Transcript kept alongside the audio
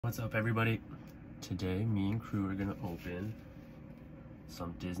What's up, everybody? Today, me and Krew are gonna open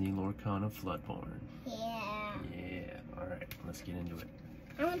some Disney Lorcana Floodborn. Yeah. Yeah. All right, let's get into it.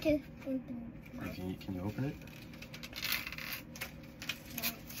 I want to. Can you open it?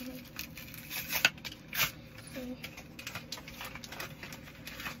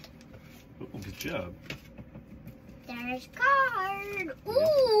 Oh, good job. There's card. Ooh.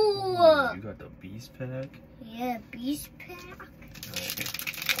 Ooh, you got the Beast Pack. Yeah, Beast Pack. All right, here,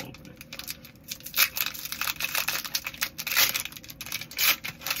 I'll open it.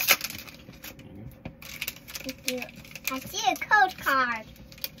 Thank you. I see a code card.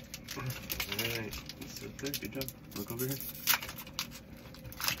 Alright, so good job. Look over here.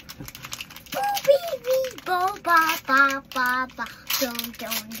 Boo bee bee bo ba ba ba ba dum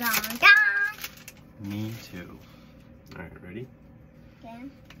dum dum dum. Me too. Alright, ready? Yeah.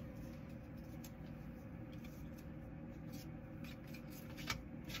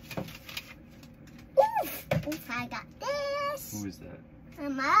 Oof, I got this. Who is that?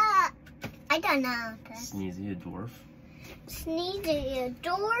 I don't know. Sneezy, a dwarf. Sneezy, a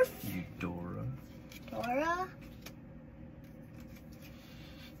dwarf. Eudora. Dora.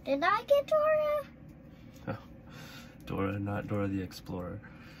 Did I get Dora? Oh, Dora, not Dora the Explorer.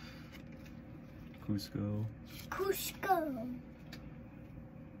 Cusco. Cusco.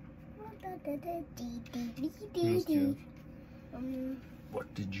 Mischief.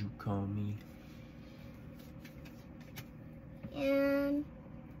 What did you call me? And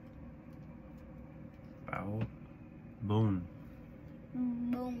Bow. Bone.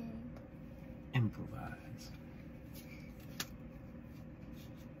 boom. Improvise.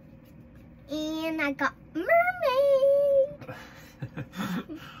 And I got mermaid.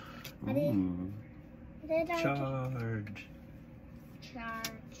 Ooh. What did I Charge.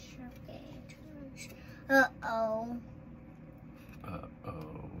 Charge. Okay. Charge. Uh-oh.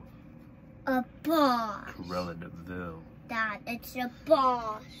 Uh-oh. A boss. Cruella de Vil. Dad, it's a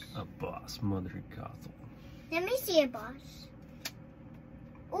boss. A boss, Mother Gothel. Let me see a boss.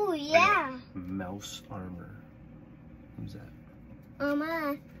 Oh, yeah. Mouse armor. Who's that?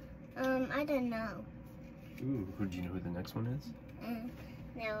 I don't know. Ooh, do you know who the next one is?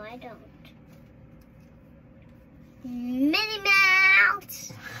 No, I don't. Minnie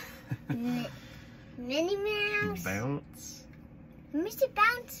Mouse. Minnie Mouse. Bounce. Mr.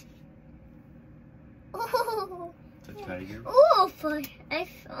 Bounce. Oh. The tiger. Oh, I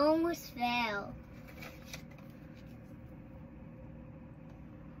almost fell.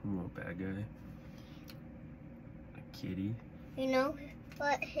 Ooh, a bad guy. A kitty. You know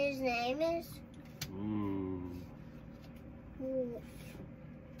what his name is? Ooh. Ooh.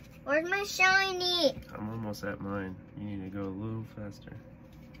 Where's my shiny? I'm almost at mine. You need to go a little faster.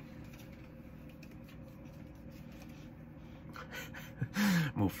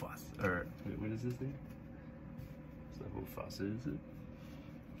 Mufasa. Or, wait, what is his name? It's not Mufasa, is it?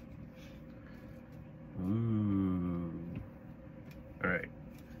 Ooh. Alright.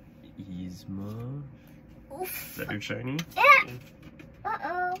 Yzma. Oof. Is that your shiny? Yeah.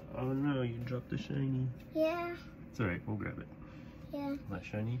 Uh-oh. Oh no, you dropped the shiny. Yeah. It's alright, we'll grab it. Yeah. My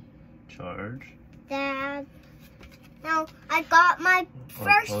shiny. Charge. Dad. No, I got my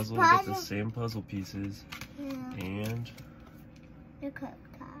first puzzle. puzzle. Get the same puzzle pieces. Yeah. And The cook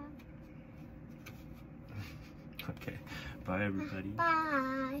card. okay. Bye everybody.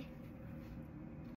 Bye.